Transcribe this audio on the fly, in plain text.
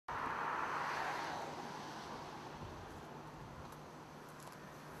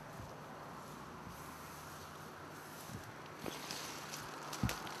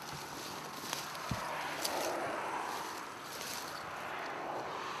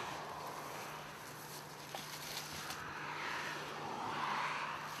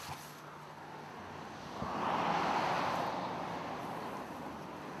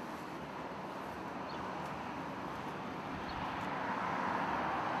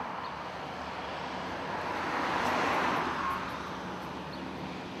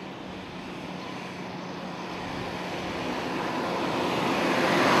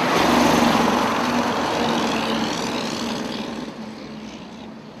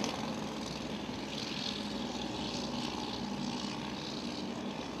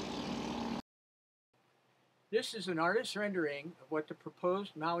This is an artist's rendering of what the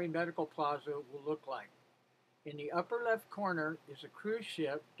proposed Maui Medical Plaza will look like. In the upper left corner is a cruise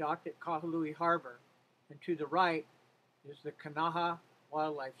ship docked at Kahului Harbor, and to the right is the Kanaha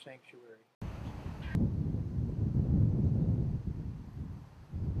Wildlife Sanctuary.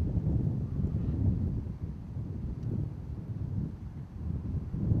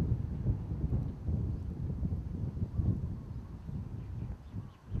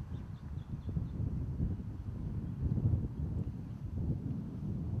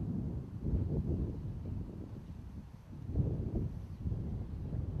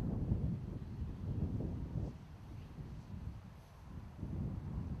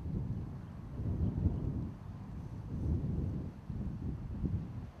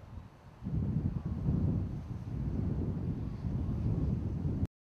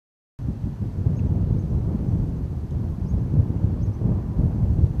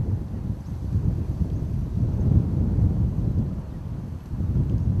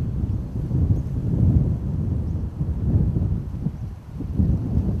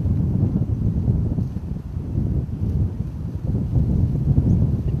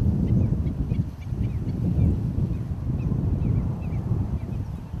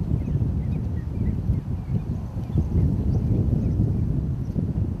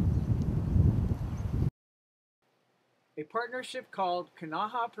 A partnership called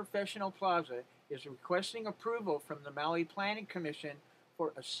Kanaha Professional Plaza is requesting approval from the Maui Planning Commission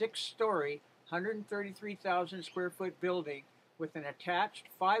for a 6-story, 133,000 square foot building with an attached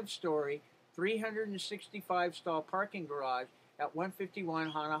 5-story, 365-stall parking garage at 151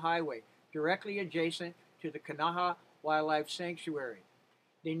 Hana Highway, directly adjacent to the Kanaha Wildlife Sanctuary.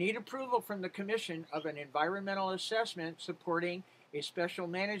 They need approval from the Commission of an environmental assessment supporting a special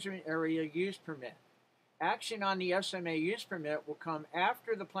management area use permit. Action on the SMA use permit will come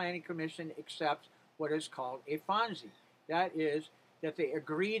after the Planning Commission accepts what is called a FONSI. That is, that they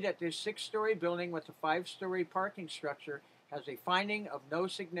agree that this 6-story building with a 5-story parking structure has a finding of no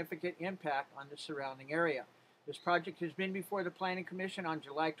significant impact on the surrounding area. This project has been before the Planning Commission on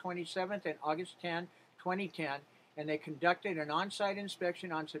July 27th and August 10, 2010, and they conducted an on-site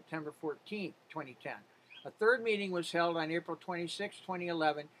inspection on September 14, 2010. A third meeting was held on April 26,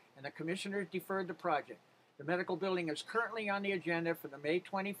 2011, and the commissioners deferred the project. The medical building is currently on the agenda for the May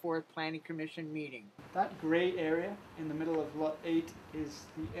 24th Planning Commission meeting. That gray area in the middle of Lot 8 is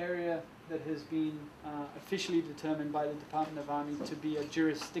the area that has been officially determined by the Department of Army to be a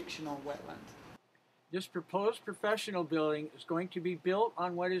jurisdictional wetland. This proposed professional building is going to be built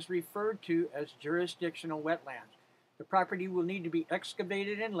on what is referred to as jurisdictional wetlands. The property will need to be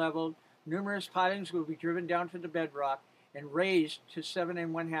excavated and leveled, numerous pilings will be driven down to the bedrock, and raised to 7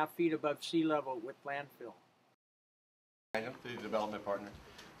 1/2 feet above sea level with landfill. I'm the development partner,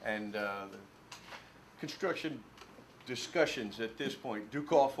 and the construction discussions at this point do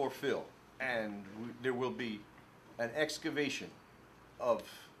call for fill, and there will be an excavation of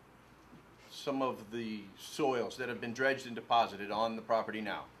some of the soils that have been dredged and deposited on the property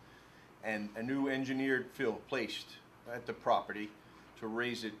now, and a new engineered fill placed at the property to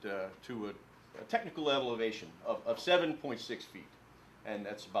raise it to a technical elevation of 7.6 feet, and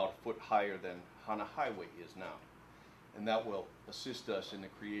that's about a foot higher than Hana Highway is now. And that will assist us in the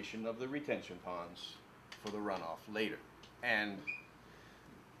creation of the retention ponds for the runoff later. And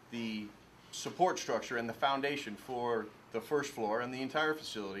the support structure and the foundation for the first floor and the entire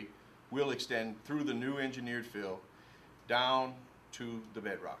facility will extend through the new engineered fill down to the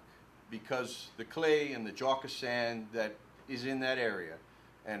bedrock, because the clay and the Jaka sand that is in that area,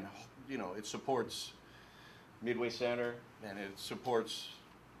 and you know, it supports Midway Center and it supports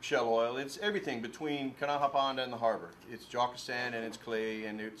Shell Oil. It's everything between Kanaha Pond and the harbor. It's Jaka sand and it's clay,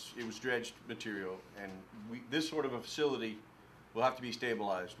 and it was dredged material, and this sort of a facility will have to be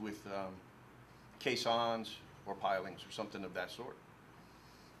stabilized with caissons or pilings or something of that sort.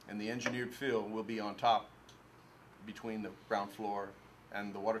 And the engineered fill will be on top between the ground floor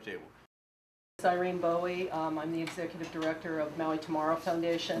and the water table. Irene Bowie. I'm the Executive Director of Maui Tomorrow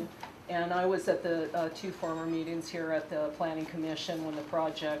Foundation, and I was at the 2 former meetings here at the Planning Commission when the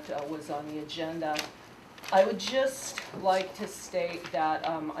project was on the agenda. I would just like to state that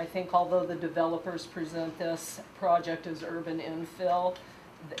I think although the developers present this project as urban infill,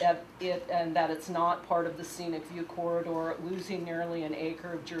 and that it's not part of the scenic view corridor, losing nearly an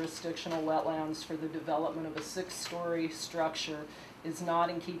acre of jurisdictional wetlands for the development of a 6-story structure is not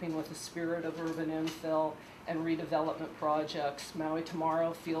in keeping with the spirit of urban infill and redevelopment projects. Maui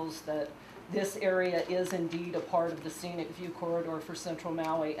Tomorrow feels that this area is indeed a part of the scenic view corridor for Central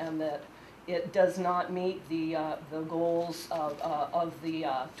Maui, and that It does not meet the goals of the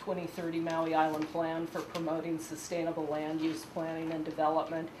 2030 Maui Island Plan for promoting sustainable land use planning and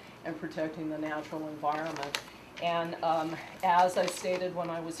development and protecting the natural environment. And as I stated when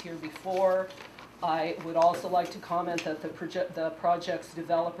I was here before, I would also like to comment that the project's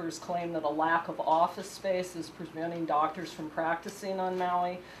developers claim that a lack of office space is preventing doctors from practicing on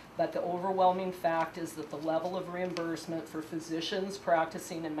Maui, but the overwhelming fact is that the level of reimbursement for physicians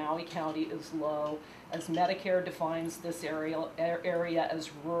practicing in Maui County is low, as Medicare defines this area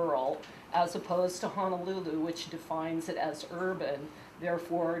as rural, as opposed to Honolulu, which defines it as urban.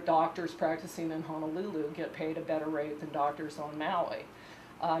 Therefore, doctors practicing in Honolulu get paid a better rate than doctors on Maui.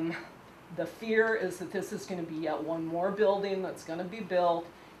 The fear is that this is going to be yet one more building that's going to be built,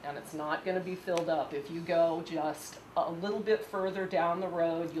 and it's not going to be filled up. If you go just a little bit further down the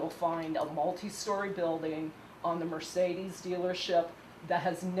road, you'll find a multi-story building on the Mercedes dealership that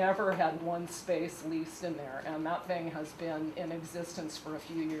has never had one space leased in there, and that thing has been in existence for a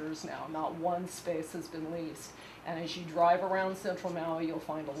few years now. Not one space has been leased. And as you drive around Central Maui, you'll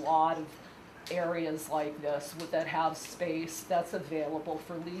find a lot of areas like this that have space that's available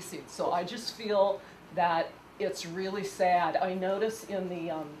for leasing. So I just feel that it's really sad. I notice in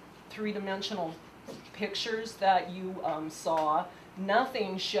the three-dimensional pictures that you saw,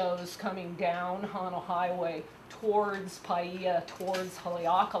 nothing shows coming down Hana Highway towards Paia, towards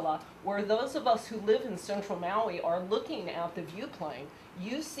Haleakala, where those of us who live in Central Maui are looking at the viewplane.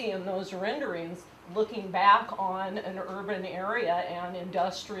 You see in those renderings looking back on an urban area and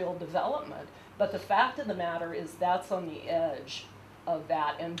industrial development. But the fact of the matter is that's on the edge of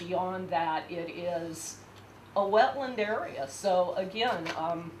that, and beyond that it is a wetland area. So again,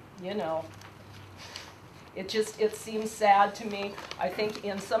 you know, it seems sad to me. I think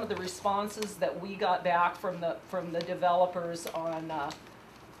in some of the responses that we got back from the developers on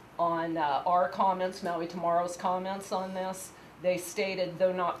our comments, Maui Tomorrow's comments on this, they stated,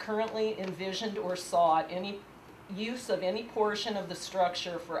 though not currently envisioned or sought any use of any portion of the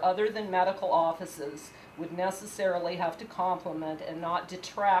structure for other than medical offices, would necessarily have to complement and not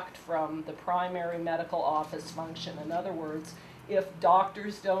detract from the primary medical office function. In other words, if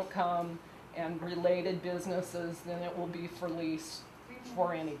doctors don't come and related businesses, then it will be for lease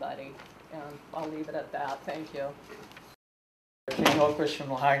for anybody. And I'll leave it at that. Thank you. King Holquist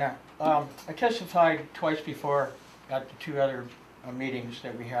from Lahaina. I testified twice before at the two other meetings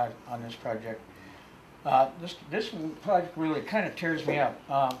that we had on this project. This project really kind of tears me up.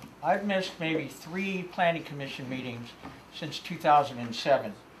 I've missed maybe 3 Planning Commission meetings since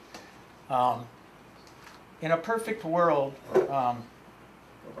 2007. In a perfect world,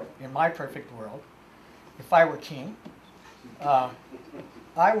 in my perfect world, if I were king, the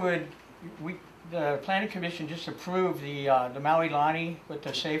Planning Commission just approved the Maui Lani with the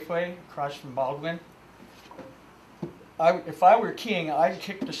Safeway across from Baldwin. If I were king, I'd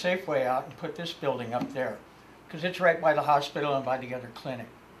kick the Safeway out and put this building up there, because it's right by the hospital and by the other clinic.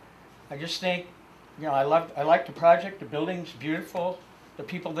 I just think, you know, I like the project. The building's beautiful. The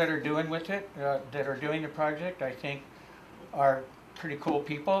people that are doing with it, that are doing the project, I think are pretty cool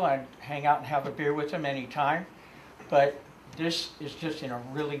people. I'd hang out and have a beer with them anytime. But this is just in a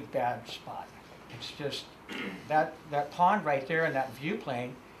really bad spot. It's just, that pond right there and that view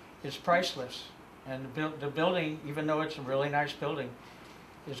plane is priceless. And the building, even though it's a really nice building,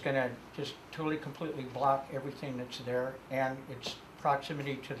 is going to just totally, completely block everything that's there. And its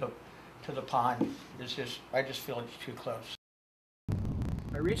proximity to the pond is just, I just feel it's too close.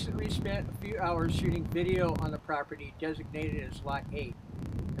 I recently spent a few hours shooting video on the property designated as Lot 8.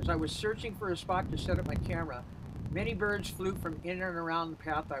 As I was searching for a spot to set up my camera, many birds flew from in and around the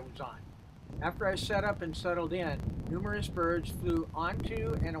path I was on. After I set up and settled in, numerous birds flew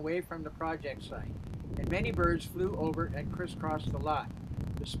onto and away from the project site, and many birds flew over and crisscrossed the lot.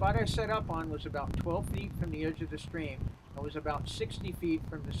 The spot I set up on was about 12 feet from the edge of the stream and was about 60 feet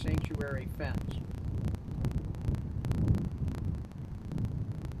from the sanctuary fence.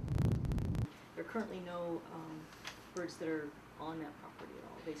 There are currently no birds that are on that property at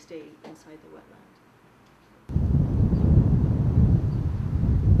all. They stay inside the wetland.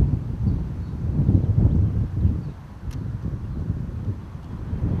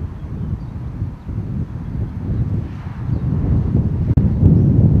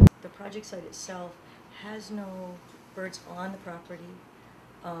 The project site itself has no birds on the property.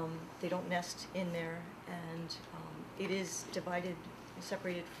 They don't nest in there, and it is divided,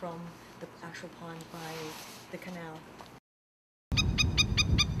 separated from the actual pond by the canal.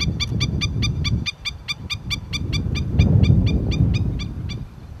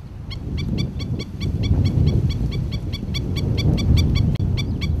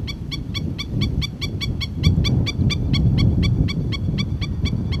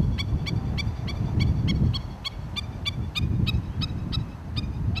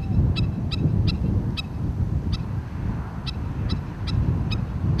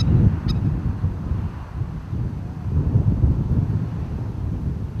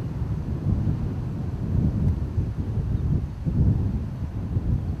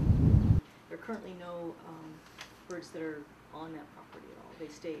 property at all. They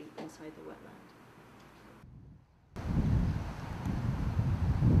stay inside the wetland.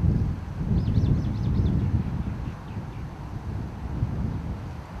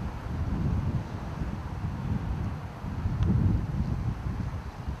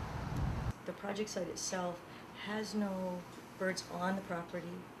 The project site itself has no birds on the property.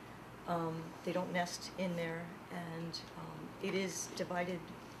 They don't nest in there, and it is divided,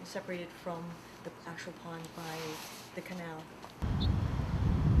 separated from the actual pond by the canal.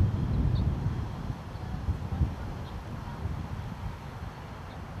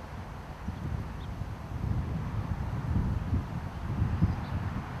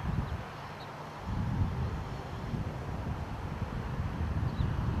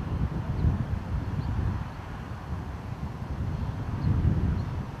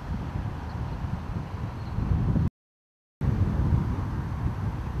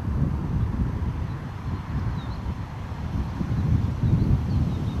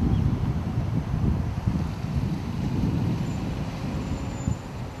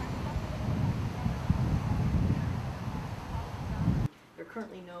 There are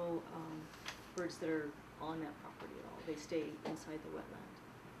currently no birds that are on that property at all. They stay inside the wetland.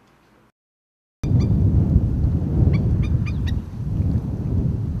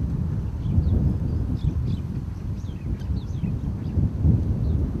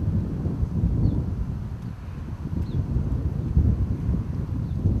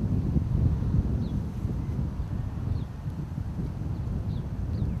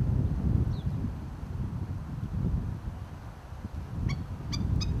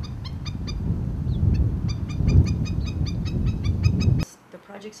 The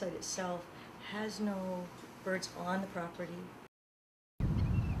project site itself has no birds on the property.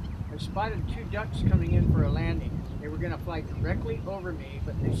 I spotted 2 ducks coming in for a landing. They were going to fly directly over me,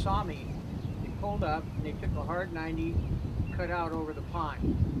 but they saw me. They pulled up and they took a hard 90, cut out over the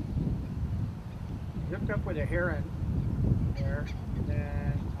pond. I hooked up with a heron there, and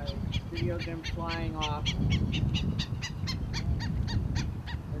then I videoed them flying off.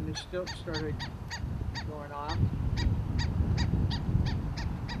 And the stilt started going off.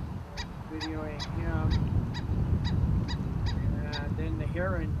 Videoing him. And then the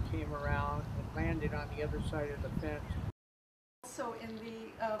heron came around and landed on the other side of the fence. So in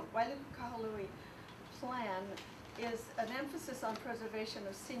the Wailuku plan is an emphasis on preservation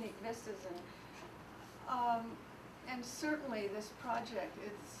of scenic vistas, and certainly this project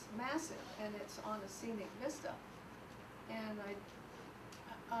is massive and it's on a scenic vista. And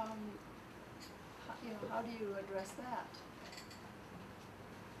how do you address that?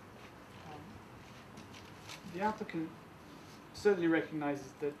 The applicant certainly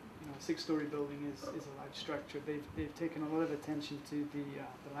recognizes that a 6-story building is a large structure. They've taken a lot of attention to the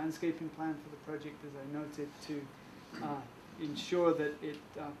landscaping plan for the project, as I noted, to ensure that it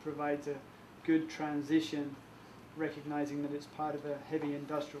provides a good transition, recognizing that it's part of a heavy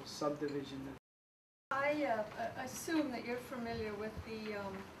industrial subdivision. I assume that you're familiar with the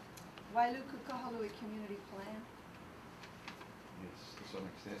Wailuku Community Plan. Yes, to some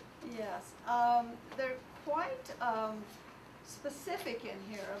extent. Yes, they're quite specific in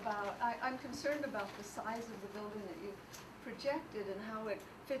here about, I'm concerned about the size of the building that you projected and how it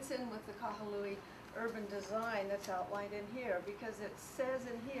fits in with the Kahului urban design that's outlined in here, because it says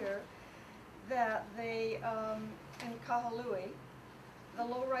in here that they, in Kahului, the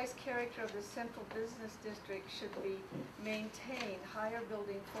low-rise character of the central business district should be maintained. Higher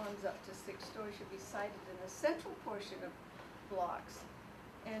building forms up to 6 stories should be sited in the central portion of blocks.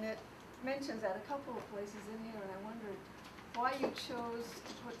 And it mentions that a couple of places in here, and I wondered why you chose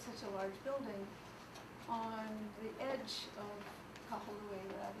to put such a large building on the edge of Kahului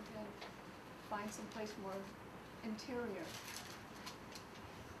rather than find someplace more interior.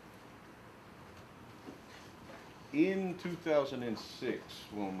 In 2006,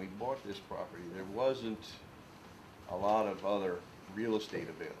 when we bought this property, there wasn't a lot of other real estate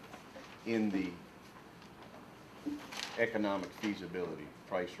available in the economic feasibility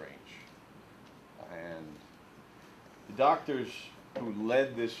price range. And the doctors who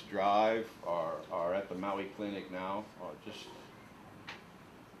led this drive are at the Maui clinic now, just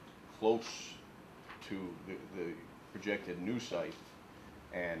close to the projected new site.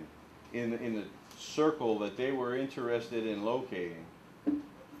 And in the circle that they were interested in locating,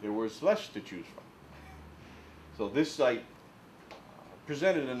 there was less to choose from. So this site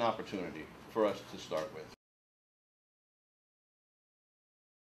presented an opportunity for us to start with.